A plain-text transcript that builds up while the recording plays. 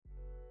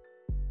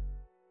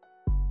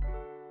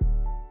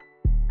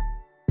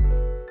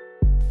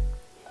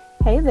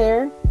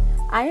there,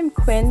 I am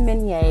Quinn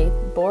Minier,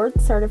 board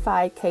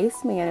certified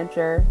case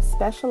manager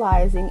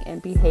specializing in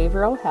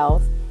behavioral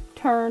health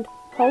turned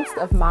host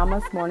of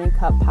Mama's Morning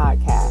Cup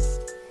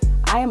podcast.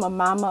 I am a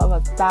mama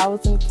of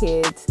 1,000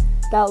 kids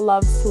that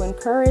loves to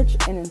encourage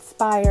and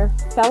inspire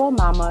fellow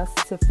mamas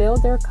to fill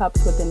their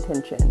cups with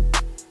intention.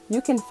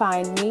 You can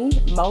find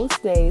me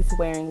most days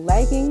wearing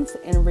leggings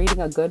and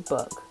reading a good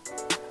book.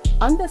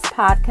 On this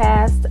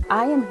podcast,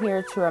 I am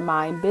here to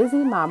remind busy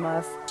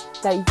mamas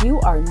that you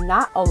are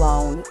not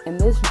alone in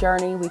this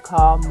journey we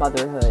call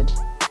motherhood.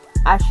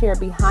 I share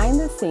behind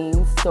the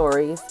scenes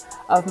stories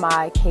of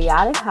my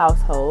chaotic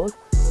household,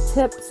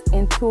 tips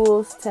and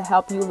tools to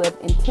help you live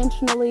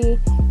intentionally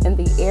in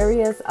the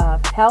areas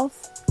of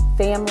health,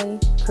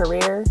 family,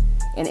 career,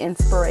 and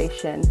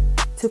inspiration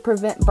to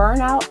prevent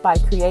burnout by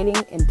creating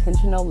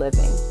intentional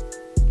living.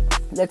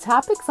 The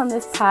topics on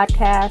this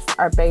podcast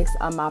are based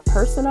on my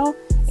personal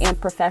and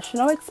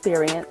professional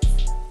experience,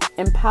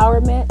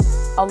 empowerment,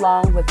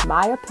 along with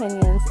my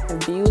opinions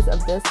and views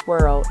of this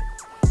world.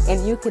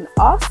 And you can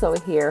also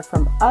hear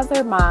from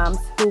other moms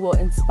who will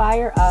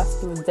inspire us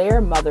through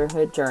their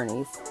motherhood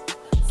journeys.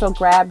 So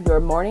grab your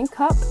morning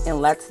cup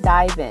and let's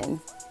dive in.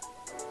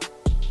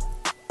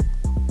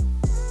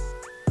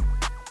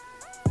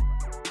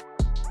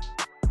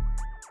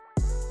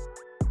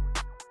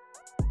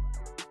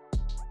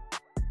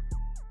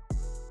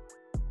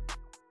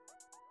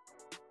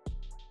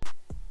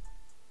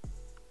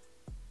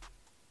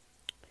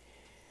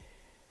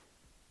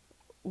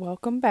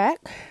 Welcome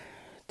back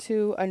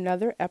to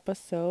another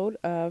episode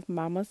of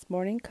Mama's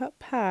Morning Cup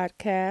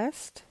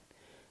podcast.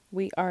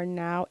 We are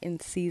now in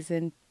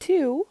season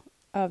 2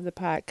 of the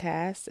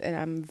podcast, and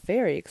I'm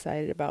very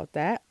excited about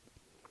that.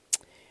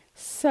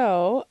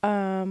 So,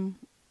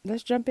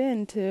 let's jump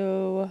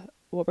into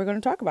what we're going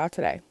to talk about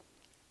today.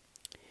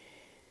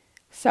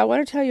 So, I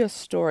want to tell you a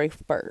story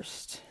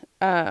first.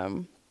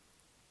 One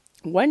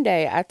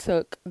day, I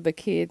took the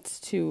kids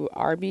to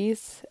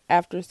Arby's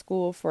after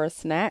school for a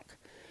snack,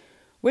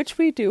 which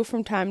we do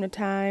from time to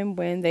time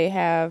when they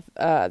have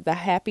the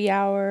happy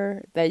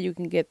hour that you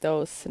can get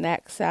those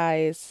snack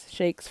size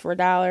shakes for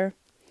 $1.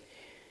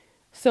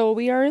 So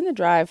we are in the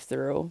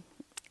drive-thru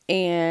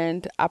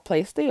and I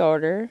place the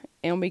order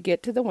and we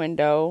get to the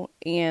window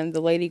and the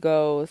lady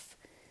goes,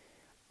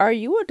 "Are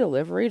you a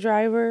delivery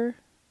driver?"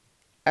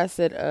 I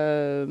said,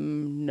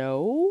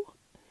 no.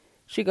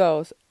 She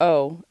goes,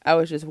 "Oh, I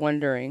was just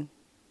wondering."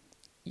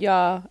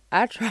 Y'all,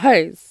 I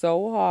tried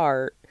so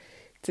hard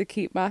to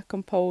keep my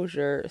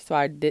composure so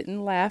I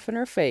didn't laugh in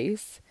her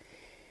face.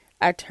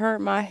 I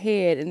turned my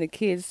head and the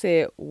kid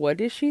said, "What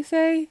did she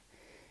say?"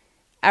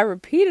 I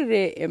repeated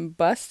it and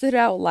busted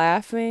out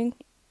laughing.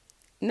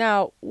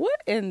 Now,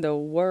 what in the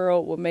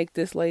world would make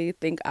this lady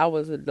think I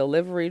was a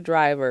delivery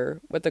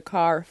driver with a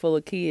car full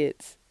of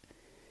kids?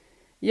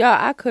 Y'all,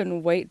 I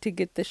couldn't wait to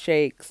get the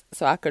shakes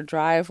so I could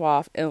drive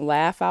off and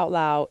laugh out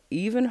loud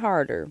even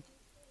harder.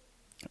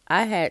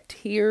 I had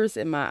tears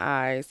in my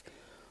eyes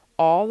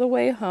all the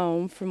way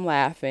home from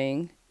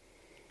laughing.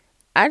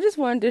 I just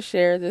wanted to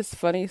share this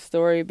funny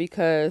story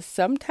because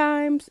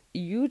sometimes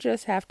you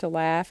just have to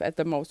laugh at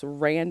the most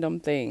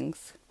random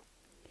things.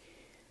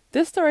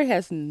 This story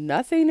has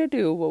nothing to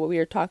do with what we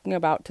are talking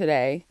about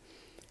today.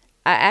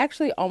 I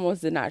actually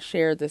almost did not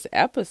share this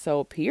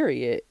episode,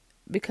 period,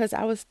 because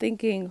I was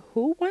thinking,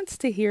 who wants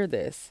to hear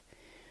this?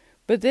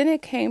 But then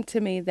it came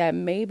to me that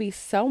maybe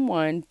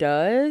someone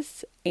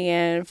does,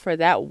 and for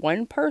that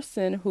one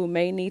person who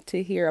may need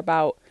to hear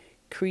about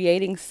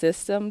creating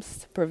systems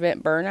to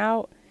prevent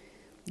burnout,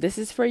 this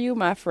is for you,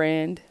 my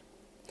friend.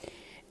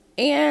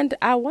 And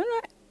I want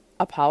to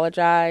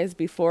apologize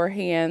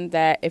beforehand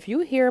that if you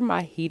hear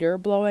my heater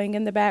blowing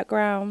in the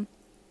background,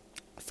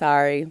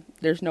 sorry,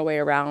 there's no way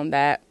around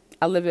that.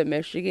 I live in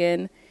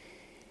Michigan,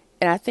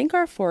 and I think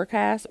our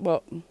forecast,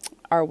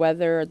 our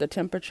weather, the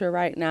temperature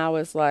right now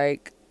is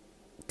like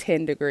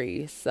 10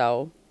 degrees.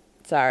 So,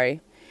 sorry.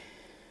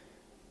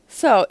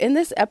 So, in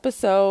this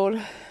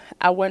episode,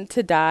 I want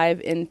to dive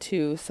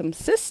into some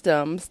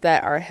systems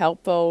that are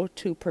helpful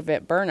to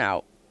prevent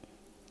burnout.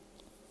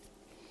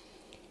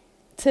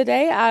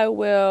 Today, I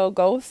will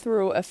go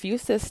through a few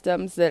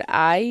systems that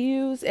I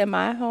use in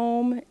my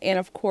home. And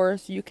of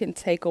course, you can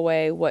take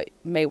away what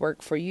may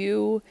work for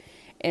you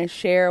and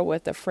share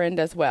with a friend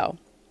as well.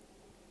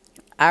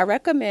 I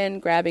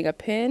recommend grabbing a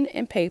pen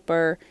and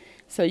paper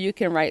so you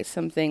can write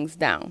some things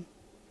down.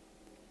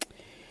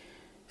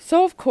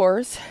 So, of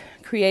course,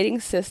 creating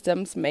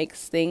systems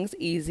makes things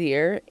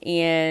easier,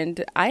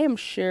 and I am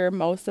sure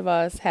most of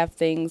us have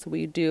things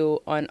we do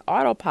on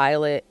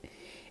autopilot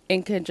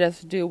and can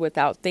just do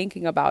without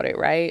thinking about it,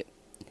 right?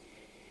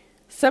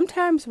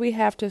 Sometimes we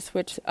have to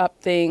switch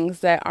up things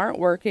that aren't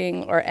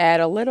working or add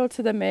a little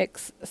to the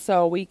mix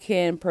so we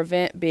can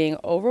prevent being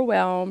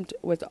overwhelmed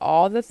with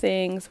all the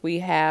things we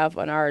have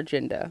on our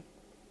agenda.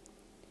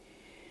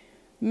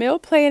 Meal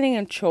planning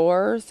and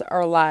chores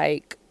are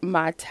like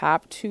my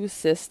top 2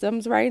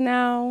 systems right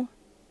now.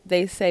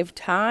 They save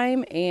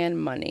time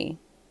and money.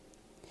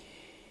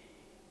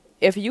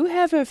 If you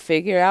haven't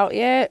figured out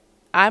yet,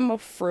 I'm a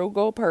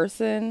frugal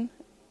person.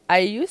 I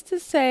used to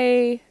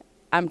say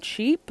I'm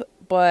cheap,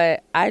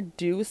 but I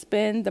do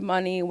spend the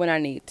money when I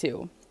need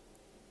to.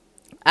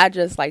 I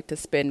just like to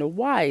spend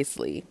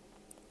wisely.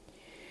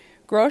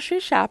 Grocery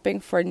shopping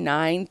for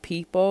 9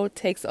 people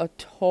takes a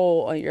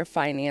toll on your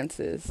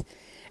finances,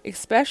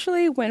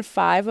 especially when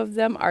 5 of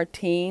them are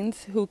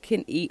teens who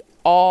can eat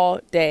all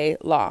day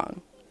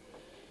long.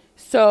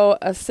 So,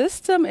 a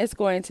system is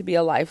going to be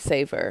a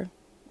lifesaver.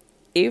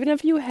 Even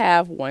if you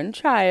have one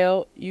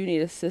child, you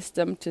need a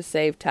system to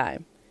save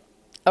time.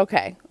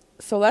 Okay,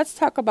 so let's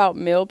talk about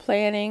meal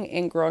planning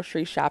and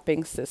grocery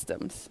shopping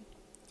systems.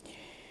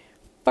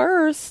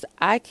 First,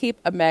 I keep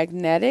a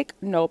magnetic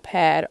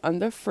notepad on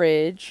the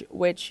fridge,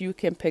 which you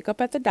can pick up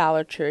at the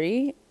Dollar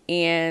Tree,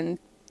 and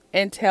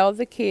tell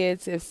the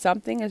kids if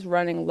something is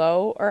running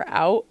low or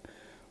out,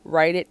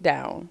 write it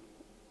down.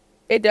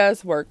 It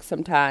does work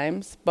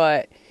sometimes,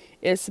 but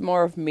it's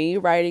more of me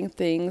writing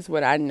things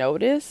when I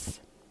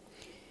notice.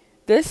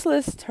 This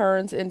list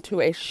turns into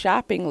a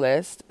shopping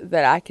list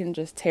that I can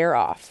just tear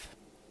off.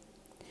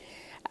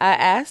 I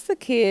ask the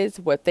kids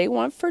what they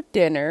want for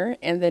dinner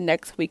in the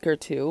next week or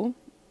two.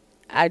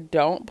 I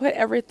don't put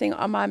everything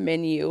on my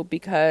menu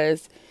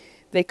because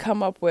they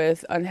come up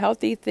with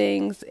unhealthy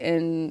things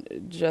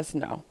and just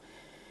no.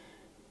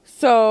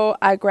 So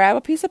I grab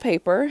a piece of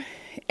paper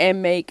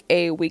and make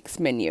a week's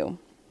menu.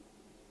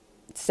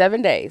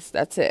 7 days,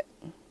 that's it.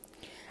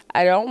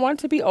 I don't want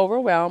to be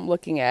overwhelmed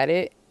looking at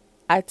it.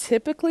 I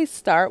typically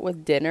start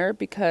with dinner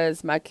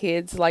because my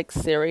kids like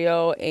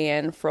cereal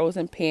and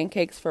frozen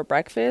pancakes for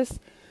breakfast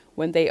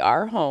when they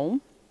are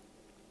home.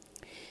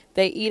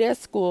 They eat at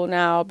school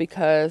now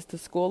because the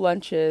school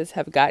lunches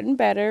have gotten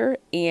better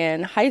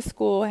and high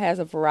school has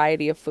a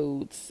variety of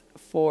foods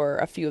for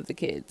a few of the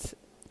kids.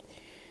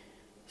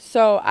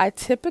 So I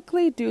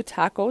typically do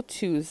Taco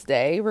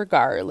Tuesday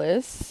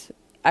regardless.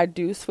 I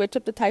do switch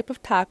up the type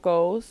of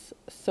tacos,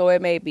 so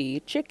it may be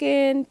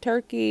chicken,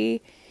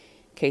 turkey,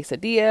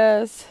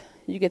 quesadillas.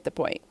 You get the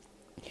point.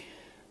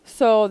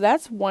 So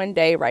that's one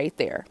day right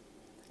there.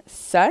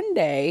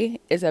 Sunday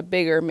is a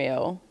bigger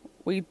meal.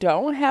 We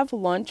don't have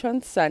lunch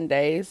on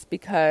Sundays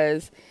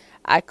because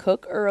I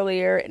cook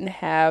earlier and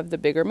have the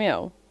bigger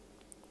meal.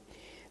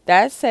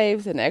 That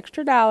saves an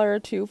extra dollar or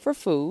two for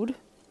food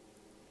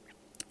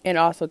and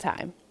also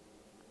time.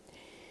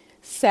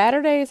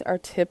 Saturdays are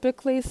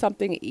typically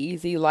something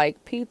easy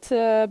like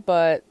pizza,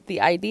 but the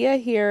idea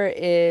here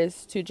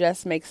is to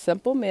just make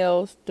simple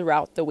meals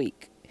throughout the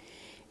week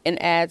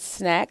and add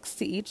snacks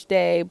to each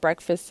day,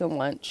 breakfast and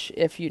lunch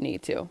if you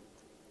need to.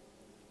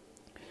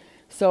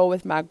 So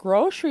with my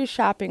grocery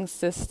shopping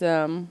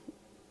system,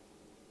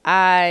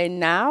 I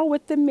now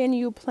with the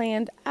menu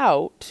planned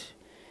out,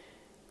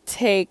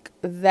 take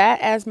that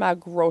as my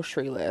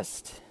grocery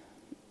list.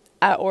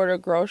 I order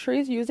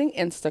groceries using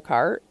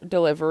Instacart,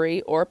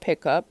 delivery, or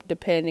pickup,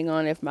 depending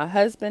on if my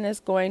husband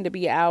is going to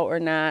be out or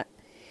not.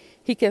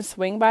 He can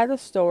swing by the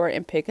store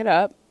and pick it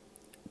up.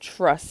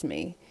 Trust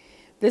me,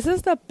 this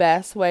is the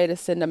best way to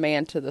send a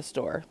man to the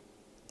store.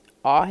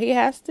 All he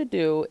has to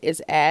do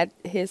is add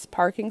his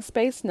parking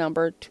space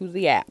number to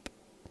the app.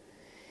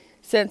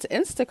 Since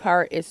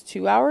Instacart is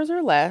 2 hours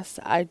or less,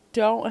 I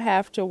don't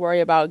have to worry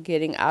about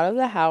getting out of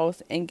the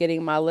house and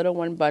getting my little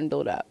one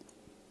bundled up.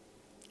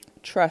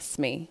 Trust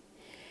me,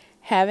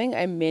 having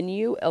a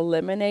menu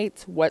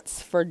eliminates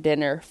what's for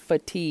dinner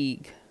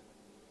fatigue.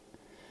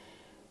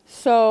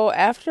 So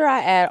after I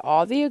add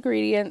all the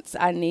ingredients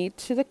I need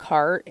to the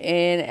cart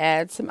and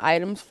add some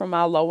items from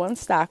my low on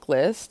stock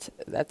list,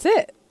 that's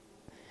it.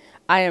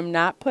 I am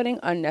not putting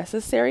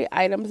unnecessary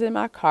items in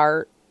my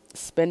cart,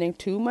 spending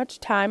too much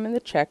time in the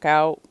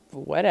checkout,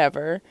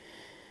 whatever.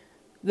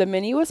 The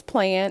menu is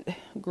planned,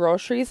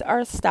 groceries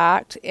are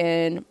stocked,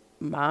 and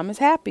mom is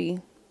happy.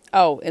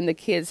 Oh, and the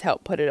kids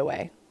help put it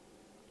away.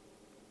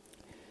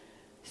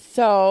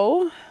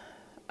 So,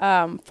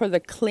 for the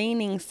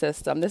cleaning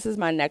system, this is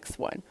my next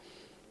one.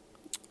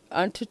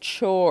 Onto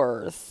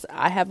chores.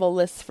 I have a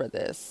list for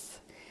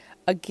this.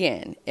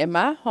 Again, in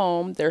my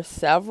home, there's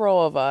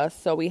several of us,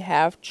 so we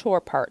have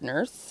chore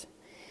partners.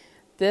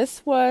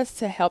 This was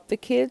to help the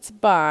kids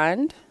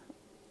bond,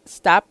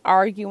 stop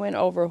arguing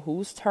over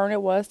whose turn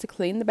it was to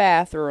clean the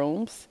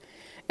bathrooms,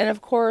 and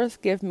of course,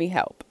 give me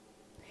help.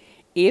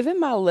 Even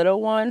my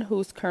little one,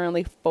 who's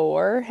currently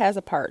 4, has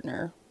a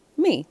partner,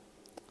 me.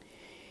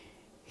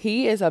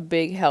 He is a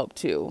big help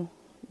too.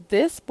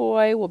 This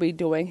boy will be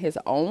doing his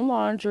own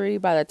laundry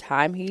by the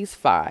time he's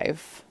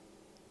 5.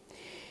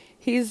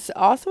 He's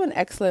also an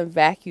excellent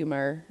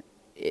vacuumer.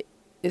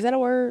 Is that a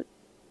word?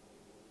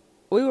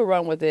 We will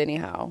run with it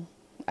anyhow.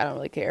 I don't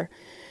really care.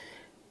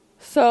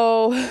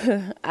 So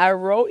I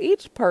wrote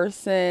each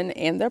person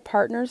and their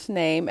partner's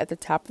name at the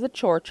top of the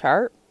chore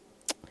chart.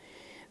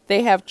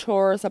 They have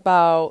chores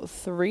about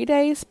 3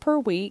 days per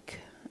week.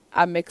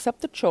 I mix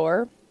up the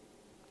chore.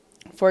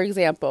 For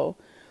example,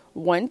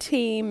 one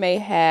team may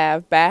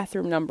have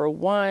bathroom number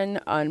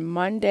 1 on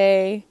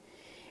Monday,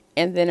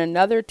 and then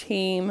another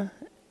team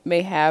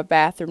may have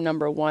bathroom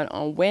number 1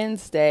 on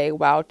Wednesday,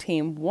 while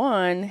team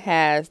 1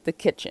 has the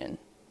kitchen.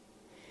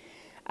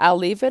 I'll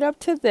leave it up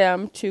to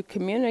them to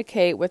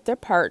communicate with their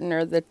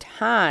partner the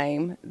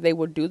time they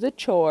will do the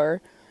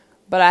chore,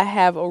 but I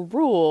have a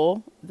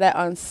rule that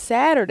on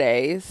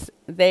Saturdays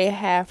they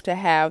have to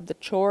have the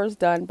chores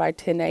done by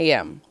 10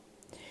 a.m.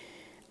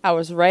 I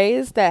was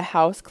raised that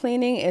house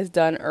cleaning is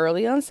done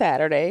early on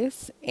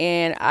Saturdays,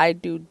 and I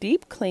do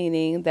deep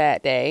cleaning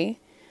that day,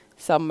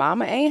 so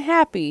mama ain't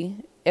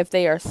happy if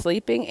they are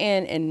sleeping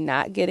in and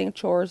not getting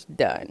chores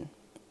done.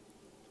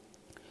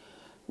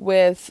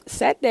 With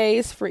set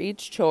days for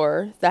each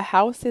chore, the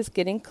house is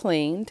getting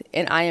cleaned,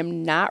 and I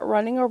am not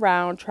running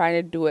around trying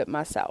to do it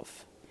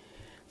myself.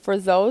 For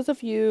those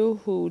of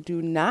you who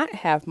do not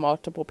have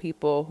multiple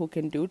people who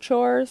can do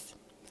chores,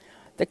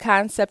 the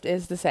concept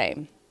is the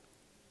same.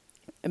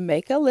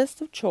 Make a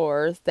list of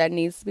chores that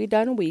needs to be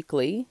done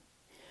weekly.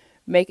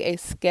 Make a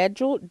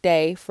scheduled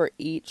day for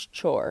each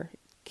chore.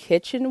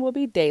 Kitchen will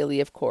be daily,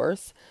 of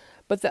course,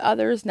 but the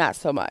others not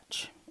so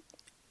much.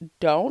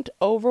 Don't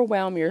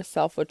overwhelm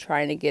yourself with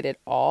trying to get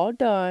it all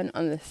done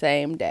on the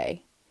same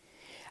day.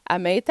 I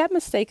made that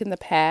mistake in the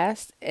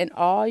past, and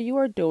all you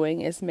are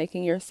doing is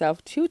making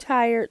yourself too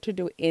tired to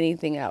do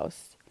anything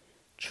else.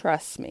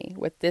 Trust me,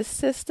 with this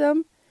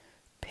system,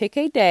 pick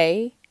a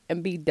day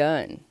and be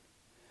done.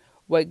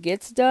 What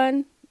gets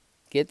done,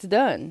 gets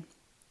done.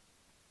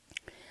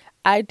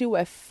 I do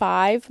a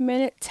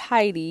 5-minute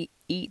tidy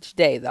each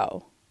day,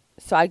 though.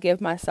 So I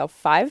give myself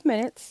 5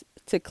 minutes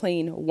to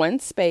clean one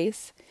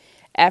space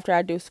after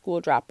I do school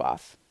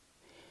drop-off.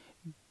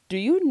 Do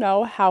you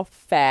know how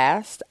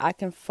fast I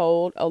can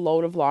fold a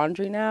load of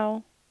laundry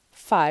now?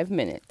 5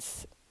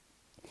 minutes.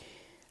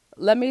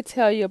 Let me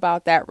tell you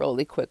about that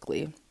really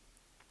quickly.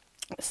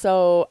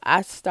 So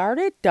I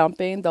started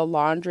dumping the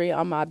laundry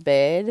on my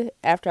bed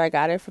after I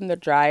got it from the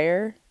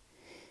dryer.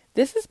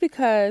 This is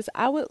because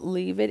I would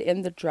leave it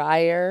in the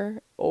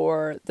dryer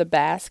or the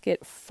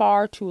basket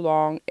far too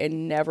long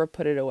and never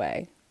put it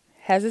away.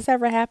 Has this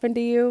ever happened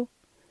to you?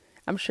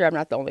 I'm sure I'm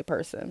not the only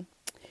person.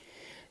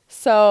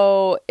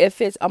 So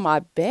if it's on my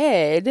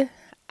bed,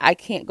 I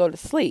can't go to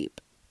sleep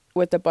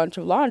with a bunch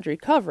of laundry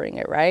covering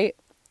it, right?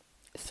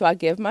 So I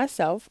give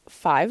myself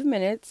 5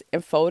 minutes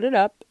and fold it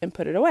up and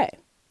put it away.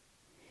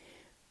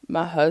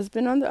 My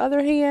husband, on the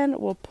other hand,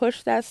 will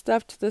push that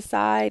stuff to the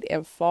side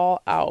and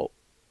fall out.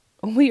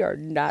 We are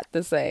not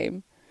the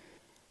same.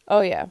 Oh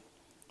yeah,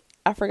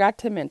 I forgot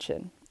to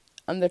mention,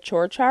 on the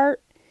chore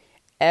chart,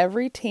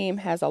 every team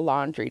has a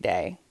laundry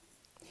day.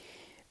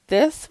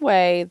 This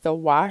way, the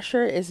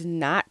washer is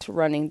not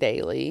running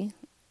daily.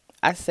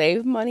 I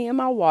save money in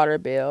my water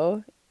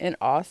bill, and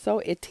also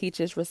it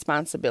teaches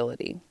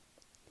responsibility.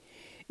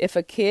 If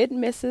a kid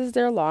misses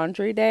their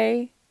laundry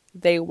day,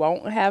 they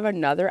won't have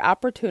another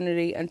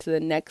opportunity until the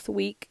next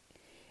week.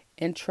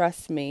 And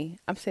trust me,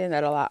 I'm saying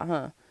that a lot,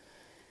 huh?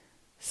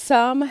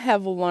 Some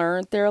have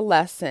learned their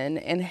lesson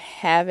and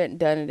haven't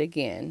done it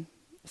again.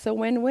 So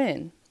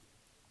win-win.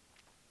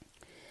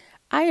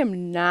 I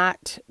am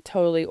not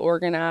totally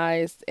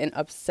organized and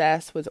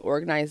obsessed with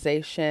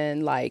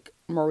organization like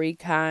Marie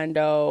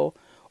Kondo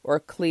or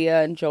Clea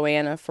and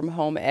Joanna from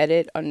Home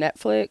Edit on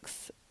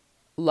Netflix.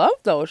 Love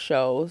those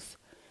shows.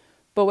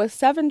 But with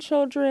 7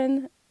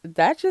 children,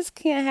 that just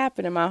can't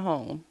happen in my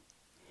home.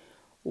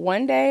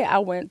 One day I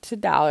went to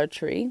Dollar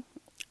Tree,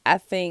 I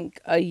think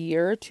a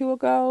year or two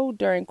ago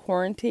during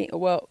quarantine.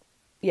 Well,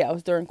 yeah, it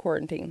was during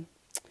quarantine.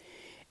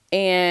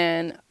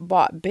 And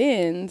bought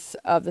bins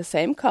of the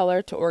same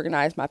color to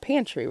organize my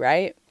pantry,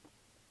 right?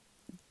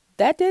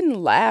 That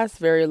didn't last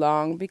very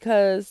long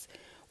because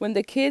when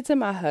the kids and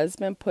my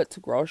husband puts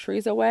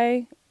groceries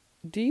away,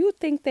 do you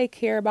think they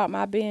care about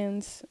my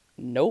bins?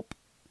 Nope.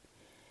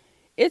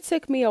 It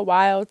took me a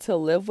while to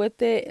live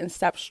with it and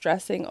stop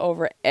stressing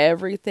over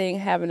everything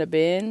having a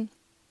bin.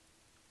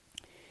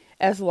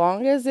 As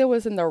long as it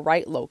was in the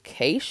right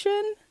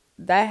location,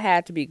 that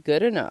had to be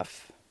good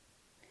enough.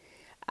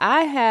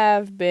 I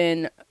have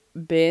been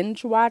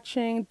binge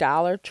watching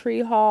Dollar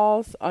Tree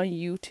hauls on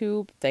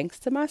YouTube thanks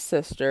to my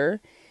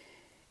sister.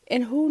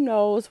 And who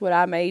knows what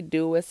I may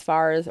do as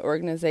far as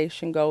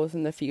organization goes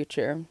in the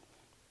future.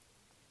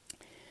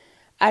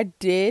 I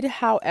did,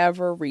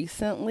 however,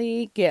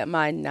 recently get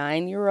my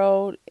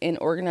 9-year-old an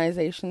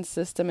organization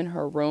system in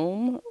her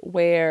room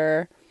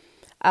where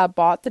I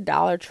bought the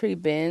Dollar Tree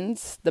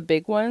bins, the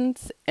big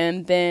ones,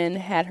 and then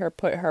had her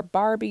put her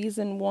Barbies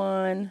in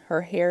one,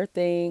 her hair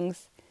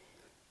things,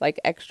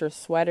 like extra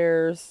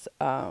sweaters,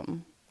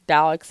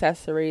 doll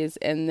accessories,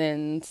 and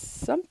then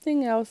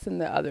something else in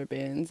the other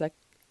bins.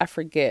 I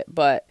forget,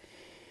 but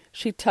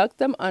she tucked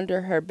them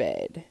under her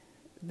bed.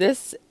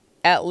 This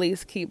at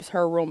least keeps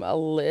her room a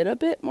little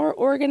bit more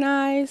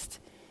organized.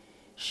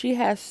 She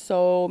has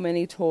so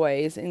many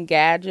toys and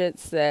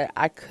gadgets that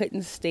I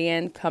couldn't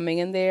stand coming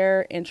in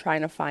there and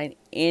trying to find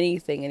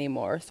anything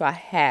anymore. So I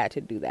had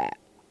to do that.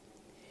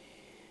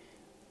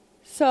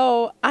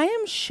 So I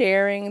am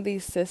sharing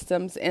these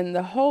systems in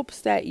the hopes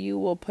that you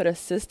will put a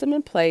system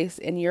in place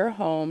in your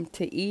home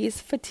to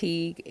ease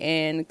fatigue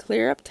and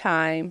clear up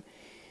time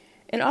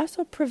and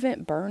also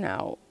prevent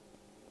burnout.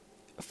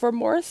 For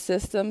more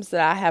systems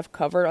that I have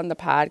covered on the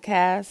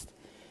podcast,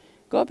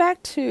 Go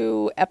back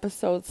to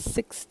episode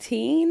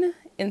 16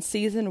 in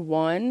season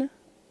 1,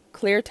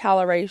 Clear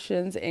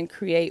Tolerations and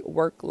Create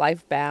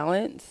Work-Life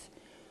Balance,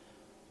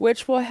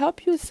 which will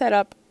help you set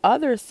up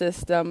other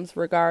systems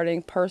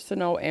regarding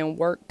personal and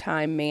work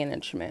time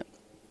management.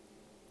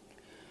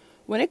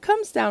 When it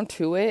comes down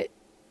to it,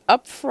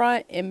 up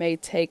front it may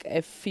take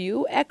a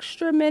few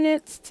extra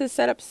minutes to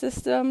set up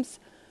systems,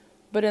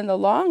 but in the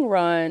long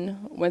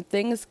run, when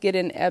things get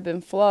in ebb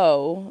and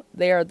flow,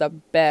 they are the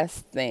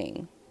best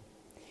thing.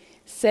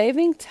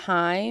 Saving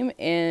time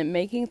and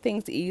making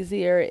things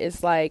easier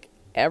is like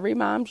every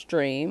mom's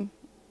dream.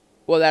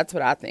 Well, that's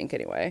what I think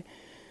anyway.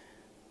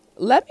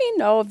 Let me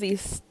know if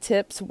these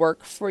tips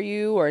work for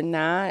you or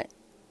not.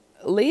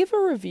 Leave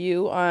a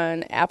review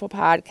on Apple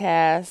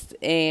Podcasts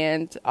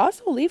and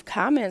also leave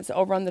comments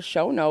over on the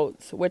show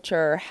notes, which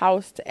are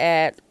housed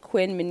at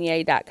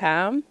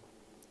quinminier.com.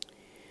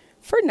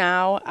 For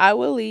now, I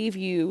will leave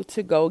you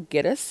to go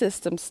get a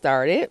system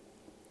started.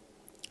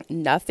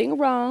 Nothing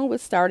wrong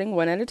with starting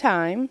one at a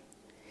time.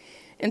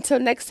 Until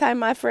next time,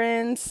 my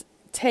friends,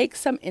 take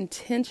some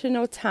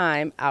intentional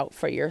time out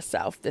for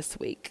yourself this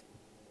week.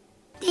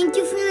 Thank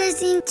you for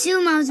listening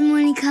to Mom's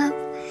Morning Cup.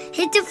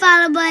 Hit the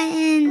follow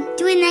button.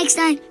 Do it next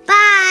time.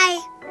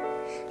 Bye.